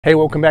Hey,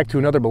 welcome back to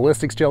another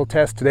ballistics gel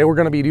test. Today we're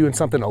going to be doing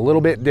something a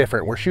little bit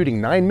different. We're shooting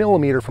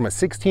 9mm from a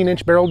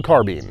 16-inch barreled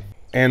carbine.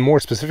 And more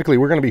specifically,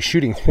 we're going to be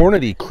shooting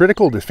Hornady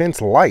Critical Defense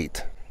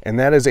Lite. And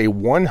that is a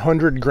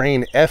 100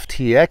 grain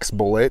FTX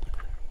bullet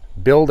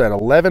built at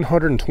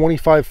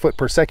 1125 foot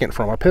per second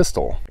from a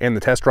pistol. And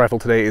the test rifle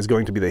today is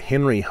going to be the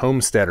Henry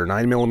Homesteader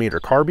 9mm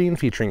carbine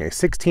featuring a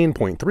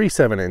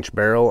 16.37 inch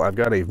barrel. I've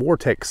got a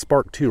Vortex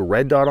Spark 2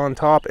 red dot on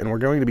top, and we're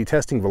going to be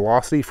testing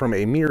velocity from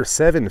a mere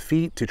 7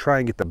 feet to try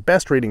and get the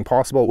best rating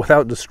possible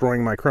without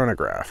destroying my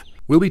chronograph.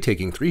 We'll be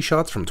taking 3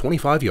 shots from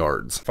 25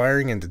 yards,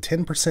 firing into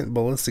 10%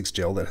 ballistics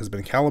gel that has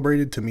been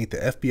calibrated to meet the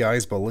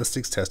FBI's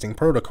ballistics testing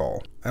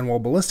protocol. And while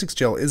ballistics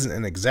gel isn't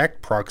an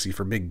exact proxy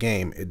for big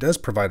game, it does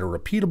provide a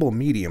repeatable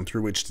medium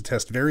through which to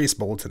test various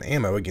bullets and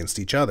ammo against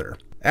each other.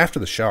 After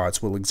the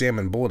shots, we'll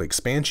examine bullet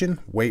expansion,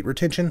 weight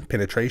retention,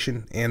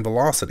 penetration, and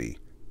velocity.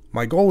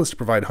 My goal is to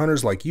provide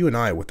hunters like you and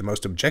I with the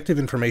most objective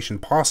information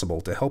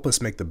possible to help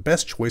us make the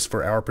best choice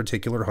for our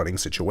particular hunting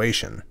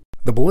situation.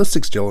 The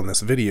ballistics gel in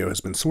this video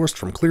has been sourced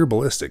from Clear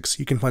Ballistics.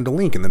 You can find a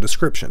link in the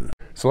description.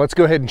 So let's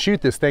go ahead and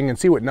shoot this thing and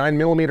see what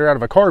 9mm out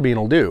of a carbine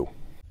will do.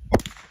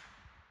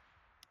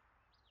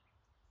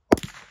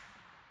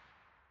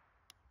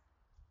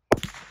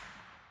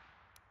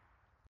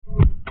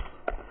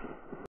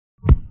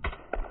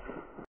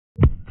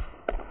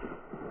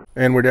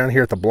 And we're down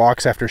here at the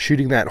blocks after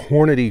shooting that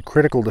Hornady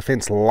Critical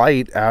Defense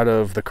Lite out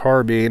of the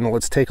carbine.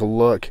 Let's take a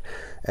look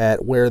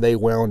at where they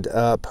wound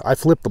up. I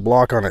flipped the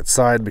block on its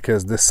side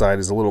because this side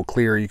is a little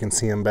clearer. You can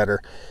see them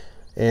better.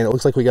 And it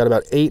looks like we got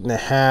about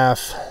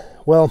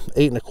 8.5, well,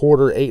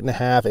 8.25,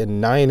 8.5, and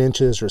 9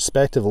 inches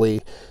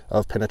respectively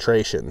of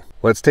penetration.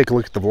 Let's take a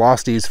look at the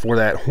velocities for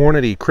that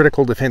Hornady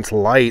Critical Defense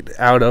Lite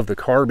out of the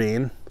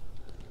carbine.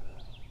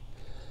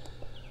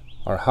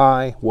 Our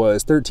high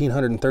was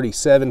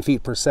 1,337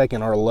 feet per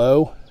second. Our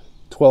low,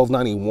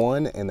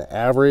 1,291, and the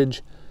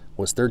average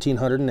was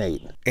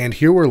 1,308. And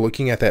here we're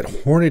looking at that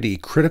Hornady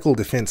Critical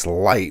Defense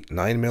Lite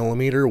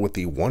 9mm with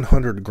the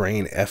 100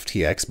 grain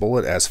FTX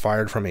bullet as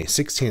fired from a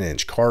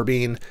 16-inch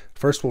carbine.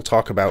 First, we'll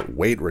talk about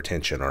weight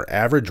retention. Our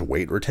average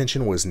weight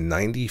retention was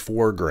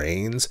 94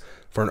 grains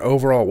for an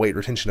overall weight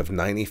retention of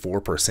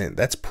 94%.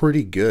 That's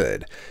pretty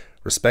good.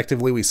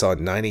 Respectively, we saw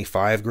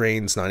 95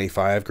 grains,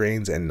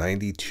 and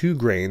 92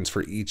 grains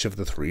for each of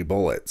the 3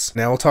 bullets.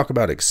 Now we'll talk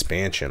about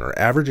expansion. Our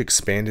average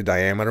expanded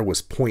diameter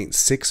was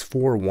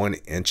 0.641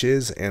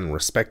 inches, and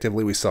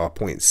respectively we saw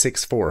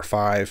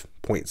 0.645,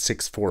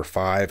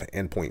 0.645,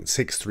 and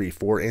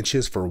 0.634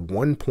 inches for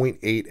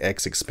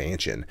 1.8x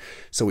expansion.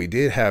 So we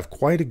did have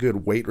quite a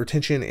good weight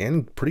retention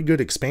and pretty good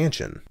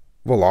expansion.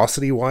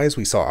 Velocity-wise,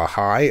 we saw a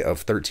high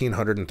of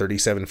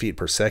 1,337 feet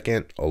per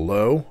second, a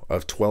low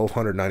of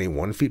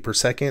 1,291 feet per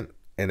second,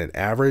 and an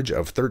average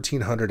of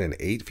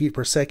 1,308 feet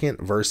per second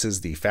versus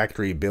the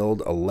factory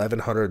build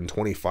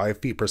 1,125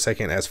 feet per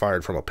second as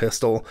fired from a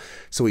pistol.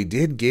 So we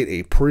did get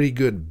a pretty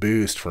good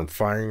boost from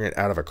firing it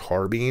out of a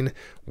carbine,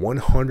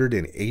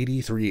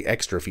 183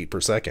 extra feet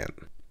per second.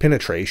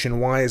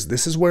 Penetration wise,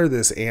 this is where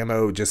this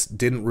ammo just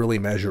didn't really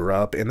measure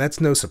up, and that's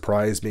no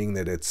surprise being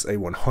that it's a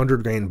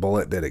 100 grain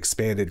bullet that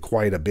expanded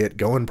quite a bit,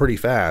 going pretty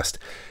fast,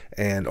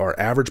 and our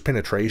average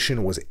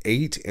penetration was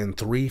 8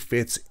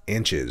 3/5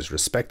 inches.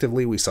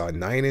 Respectively, we saw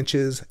 9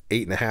 inches,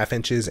 8.5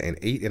 inches, and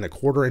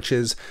 8.25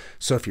 inches.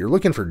 So if you're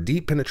looking for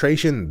deep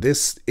penetration,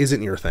 this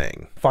isn't your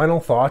thing. Final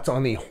thoughts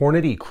on the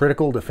Hornady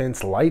Critical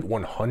Defense Lite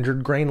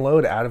 100 grain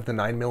load out of the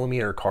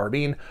 9mm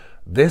carbine.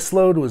 This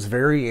load was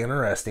very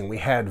interesting. We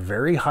had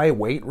very high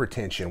weight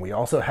retention. We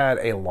also had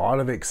a lot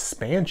of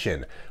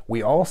expansion.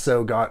 We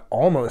also got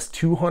almost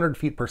 200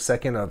 feet per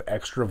second of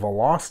extra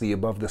velocity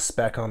above the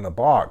spec on the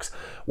box.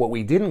 What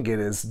we didn't get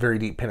is very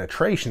deep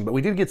penetration, but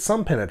we did get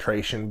some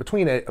penetration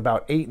between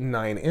about 8 and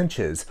 9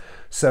 inches.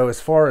 So as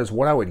far as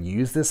what I would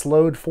use this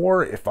load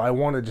for, if I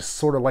wanted just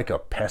sort of like a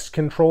pest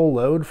control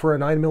load for a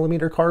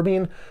 9mm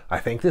carbine, I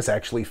think this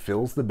actually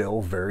fills the bill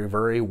very,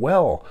 very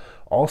well.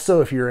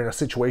 Also, if you're in a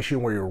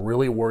situation where you're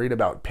really worried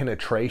about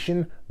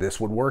penetration, this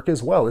would work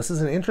as well. This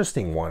is an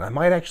interesting one. I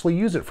might actually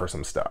use it for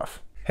some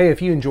stuff. Hey,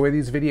 if you enjoy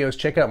these videos,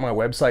 check out my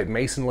website,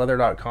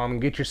 masonleather.com,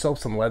 and get yourself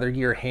some leather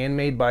gear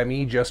handmade by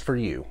me just for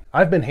you.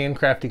 I've been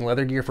handcrafting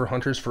leather gear for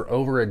hunters for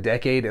over a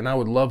decade, and I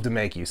would love to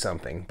make you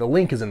something. The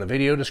link is in the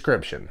video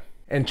description.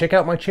 And check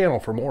out my channel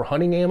for more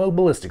hunting ammo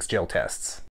ballistics gel tests.